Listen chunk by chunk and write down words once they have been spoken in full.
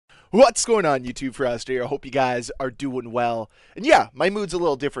What's going on, YouTube? Ferocity. I hope you guys are doing well. And yeah, my mood's a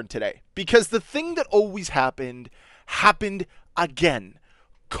little different today because the thing that always happened again.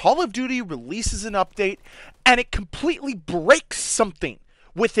 Call of Duty releases an update and it completely breaks something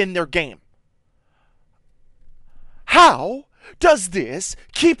within their game. How does this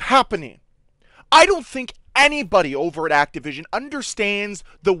keep happening? I don't think anybody over at Activision understands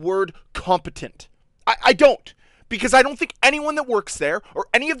the word competent. I don't. Because I don't think anyone that works there or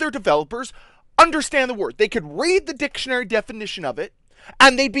any of their developers understand the word. They could read the dictionary definition of it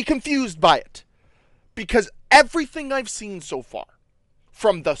and they'd be confused by it. Because everything I've seen so far,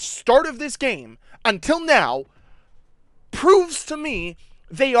 from the start of this game until now, proves to me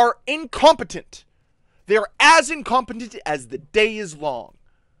they are incompetent. They are as incompetent as the day is long.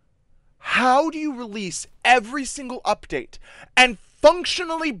 How do you release every single update and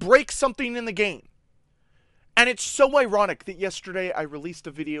functionally break something in the game? And it's so ironic that yesterday I released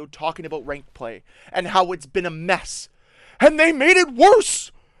a video talking about ranked play and how it's been a mess. And they made it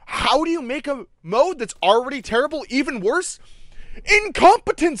worse! How do you make a mode that's already terrible even worse?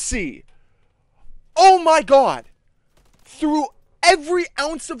 Incompetency! Oh my god! Through every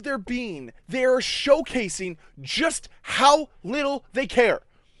ounce of their being, they are showcasing just how little they care.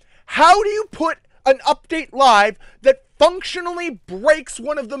 How do you put an update live that functionally breaks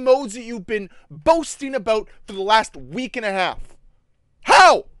one of the modes that you've been boasting about for the last week and a half?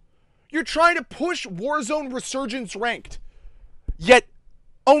 How? You're trying to push Warzone Resurgence ranked. Yet,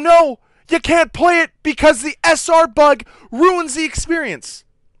 oh no, you can't play it because the SR bug ruins the experience.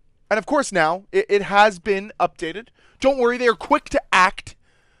 And of course now, it has been updated. Don't worry, they are quick to act.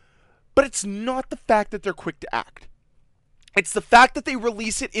 But it's not the fact that they're quick to act. It's the fact that they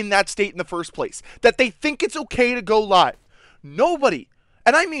release it in that state in the first place. That they think it's okay to go live. Nobody,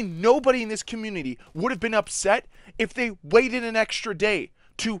 and I mean nobody in this community, would have been upset if they waited an extra day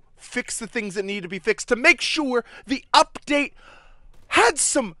to fix the things that need to be fixed. To make sure the update had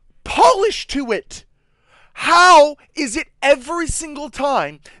some polish to it. How is it every single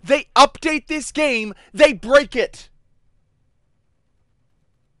time they update this game, they break it?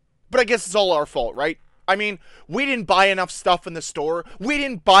 But I guess it's all our fault, right? I mean, we didn't buy enough stuff in the store. We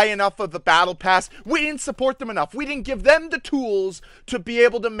didn't buy enough of the battle pass. We didn't support them enough. We didn't give them the tools to be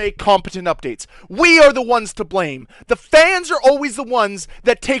able to make competent updates. We are the ones to blame. The fans are always the ones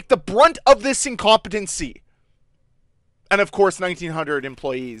that take the brunt of this incompetency. And of course, 1,900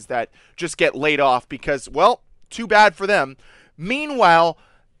 employees that just get laid off because, well, too bad for them. Meanwhile,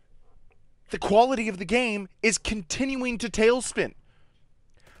 the quality of the game is continuing to tailspin.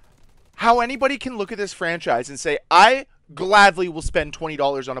 How anybody can look at this franchise and say, I gladly will spend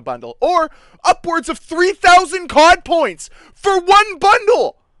 $20 on a bundle, or upwards of 3,000 COD points for one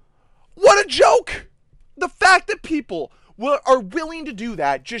bundle. What a joke. The fact that people are willing to do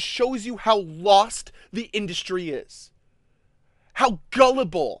that just shows you how lost the industry is. How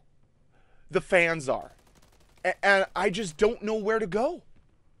gullible the fans are. And I just don't know where to go.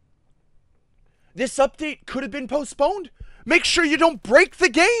 This update could have been postponed. Make sure you don't break the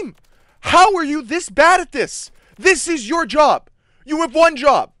game. How are you this bad at this? This is your job. You have one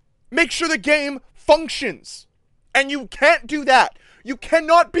job. Make sure the game functions. And you can't do that. You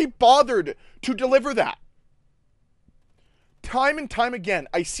cannot be bothered to deliver that. Time and time again,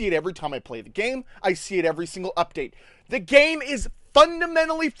 I see it every time I play the game. I see it every single update. The game is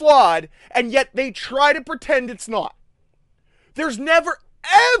fundamentally flawed, and yet they try to pretend it's not. There's never,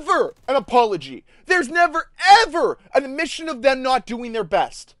 ever an apology. There's never, ever an admission of them not doing their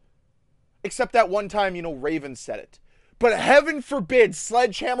best. Except that one time, Raven said it. But heaven forbid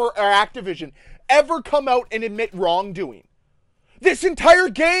Sledgehammer or Activision ever come out and admit wrongdoing. This entire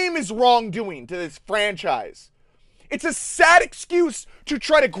game is wrongdoing to this franchise. It's a sad excuse to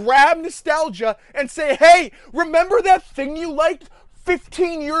try to grab nostalgia and say, hey, remember that thing you liked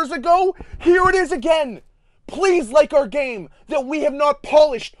 15 years ago? Here it is again. Please like our game that we have not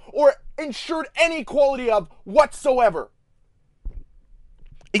polished or ensured any quality of whatsoever.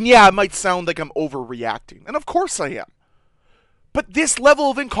 And yeah, it might sound like I'm overreacting. And of course I am. But this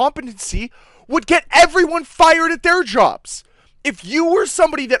level of incompetency would get everyone fired at their jobs. If you were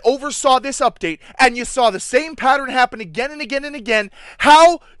somebody that oversaw this update and you saw the same pattern happen again and again and again,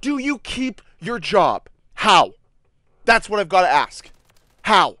 how do you keep your job? How? That's what I've got to ask.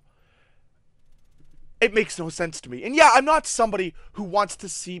 How? It makes no sense to me. And yeah, I'm not somebody who wants to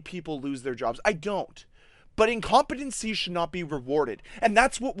see people lose their jobs. I don't. But incompetency should not be rewarded. And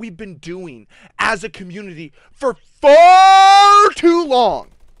that's what we've been doing as a community for far too long.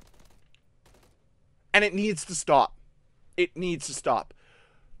 And it needs to stop. It needs to stop.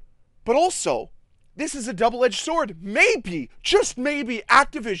 But also, this is a double-edged sword. Maybe, just maybe,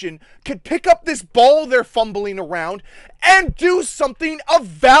 Activision could pick up this ball they're fumbling around and do something of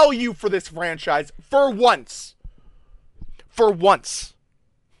value for this franchise for once. For once.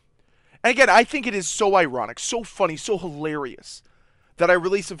 And again, I think it is so ironic, so funny, so hilarious that I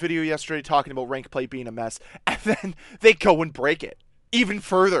released a video yesterday talking about rank play being a mess, and then they go and break it even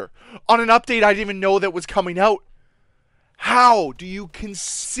further on an update I didn't even know that was coming out. How do you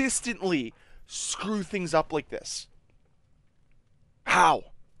consistently screw things up like this? How?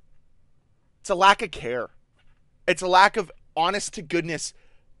 It's a lack of care. It's a lack of honest to goodness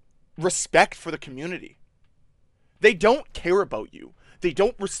respect for the community. They don't care about you. They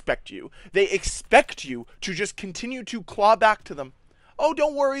don't respect you. They expect you to just continue to claw back to them. Oh,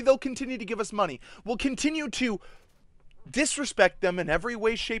 don't worry, they'll continue to give us money. We'll continue to disrespect them in every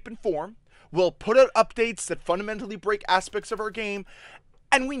way, shape, and form. We'll put out updates that fundamentally break aspects of our game,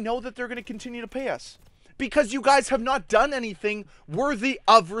 and we know that they're going to continue to pay us because you guys have not done anything worthy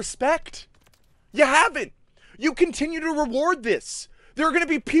of respect. You haven't. You continue to reward this. There are going to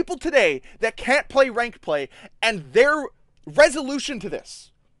be people today that can't play ranked play, and their resolution to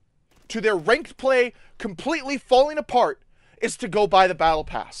this, to their ranked play completely falling apart, is to go buy the battle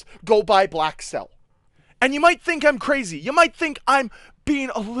pass, go buy Black Cell. And you might think I'm crazy. You might think I'm being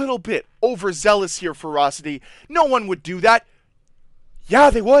a little bit overzealous here, Ferocity. No one would do that. Yeah,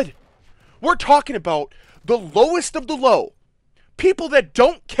 they would. We're talking about the lowest of the low. People that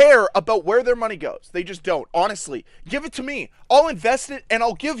don't care about where their money goes. They just don't. Honestly, give it to me. I'll invest it and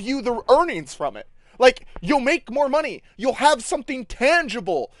I'll give you the earnings from it. Like, you'll make more money. You'll have something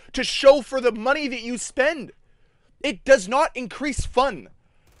tangible to show for the money that you spend. It does not increase fun.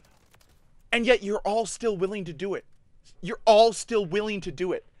 And yet you're all still willing to do it. You're all still willing to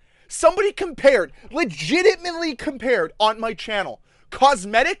do it. Somebody compared, legitimately compared on my channel,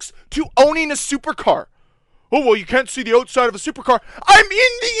 cosmetics to owning a supercar. Oh, well, you can't see the outside of a supercar. I'm in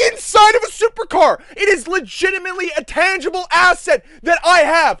the inside of a supercar. It is legitimately a tangible asset that I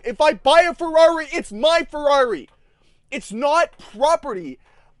have. If I buy a Ferrari, it's my Ferrari. It's not property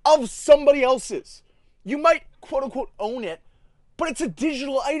of somebody else's. You might, quote unquote, own it, but it's a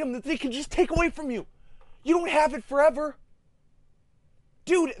digital item that they can just take away from you. You don't have it forever.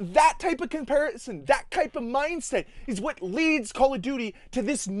 Dude, that type of comparison, that type of mindset is what leads Call of Duty to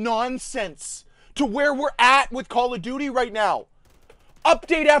this nonsense, to where we're at with Call of Duty right now.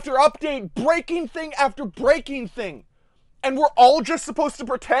 Update after update, breaking thing after breaking thing. And we're all just supposed to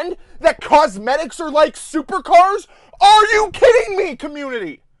pretend that cosmetics are like supercars? Are you kidding me,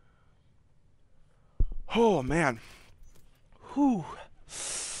 community? Oh, man. Whew.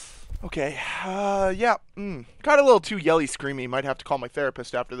 Okay, yeah, got a little too yelly screamy. Might have to call my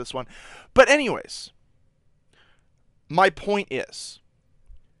therapist after this one. But anyways, my point is,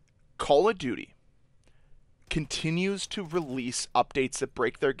 Call of Duty continues to release updates that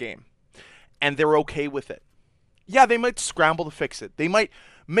break their game, and they're okay with it. Yeah, they might scramble to fix it. They might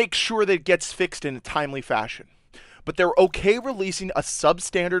make sure that it gets fixed in a timely fashion. But they're okay releasing a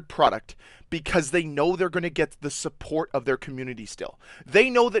substandard product because they know they're going to get the support of their community still. They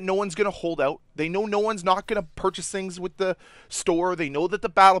know that no one's going to hold out. They know no one's not going to purchase things with the store. They know that the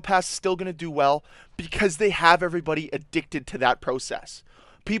Battle Pass is still going to do well because they have everybody addicted to that process.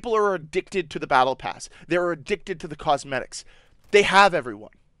 People are addicted to the Battle Pass. They're addicted to the cosmetics. They have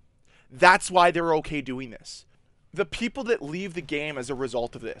everyone. That's why they're okay doing this. The people that leave the game as a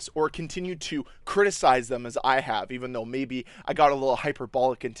result of this, or continue to criticize them as I have, even though maybe I got a little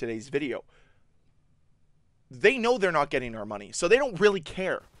hyperbolic in today's video, they know they're not getting our money, so they don't really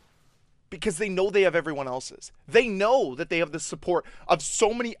care. Because they know they have everyone else's. They know that they have the support of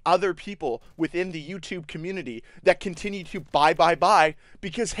so many other people within the YouTube community that continue to buy,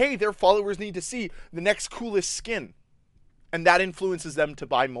 because, hey, their followers need to see the next coolest skin. And that influences them to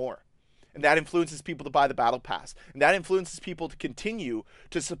buy more. And that influences people to buy the Battle Pass. And that influences people to continue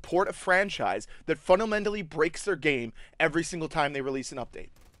to support a franchise that fundamentally breaks their game every single time they release an update.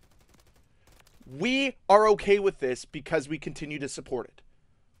 We are okay with this because we continue to support it.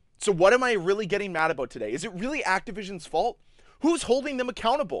 So what am I really getting mad about today? Is it really Activision's fault? Who's holding them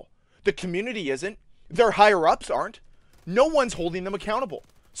accountable? The community isn't. Their higher-ups aren't. No one's holding them accountable.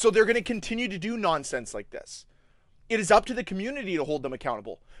 So they're going to continue to do nonsense like this. It is up to the community to hold them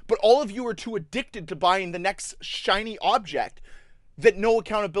accountable. But all of you are too addicted to buying the next shiny object that no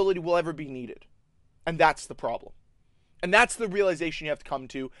accountability will ever be needed. And that's the problem. And that's the realization you have to come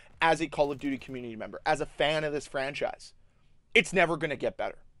to as a Call of Duty community member, as a fan of this franchise. It's never going to get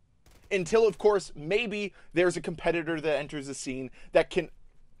better. Until, of course, maybe there's a competitor that enters the scene that can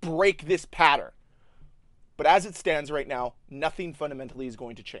break this pattern. But as it stands right now, nothing fundamentally is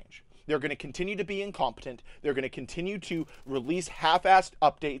going to change. They're going to continue to be incompetent. They're going to continue to release half-assed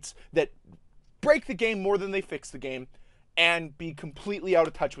updates that break the game more than they fix the game, and be completely out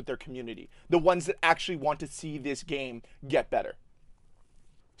of touch with their community. The ones that actually want to see this game get better.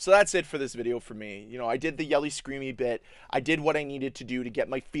 So that's it for this video for me. You know, I did the yelly screamy bit. I did what I needed to do to get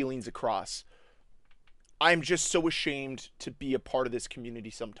my feelings across. I'm just so ashamed to be a part of this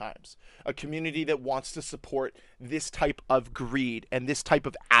community sometimes. A community that wants to support this type of greed and this type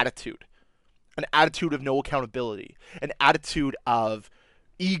of attitude. An attitude of no accountability. An attitude of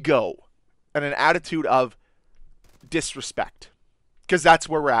ego. And an attitude of disrespect. Because that's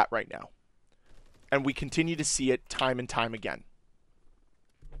where we're at right now. And we continue to see it time and time again.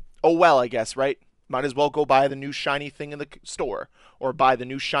 Oh well, I guess, right? Might as well go buy the new shiny thing in the store. Or buy the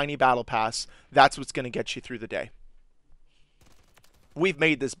new shiny battle pass. That's what's going to get you through the day. We've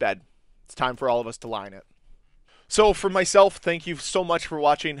made this bed. It's time for all of us to lie in it. So for myself, thank you so much for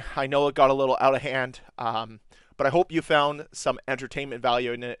watching. I know it got a little out of hand. But I hope you found some entertainment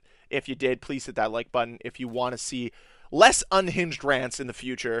value in it. If you did, please hit that like button. If you want to see less unhinged rants in the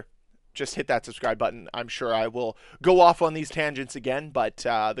future, just hit that subscribe button. I'm sure I will go off on these tangents again, but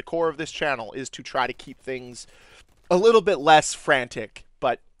the core of this channel is to try to keep things a little bit less frantic.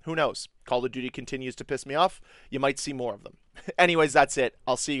 But who knows? Call of Duty continues to piss me off. You might see more of them. Anyways, that's it.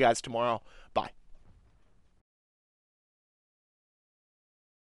 I'll see you guys tomorrow. Bye.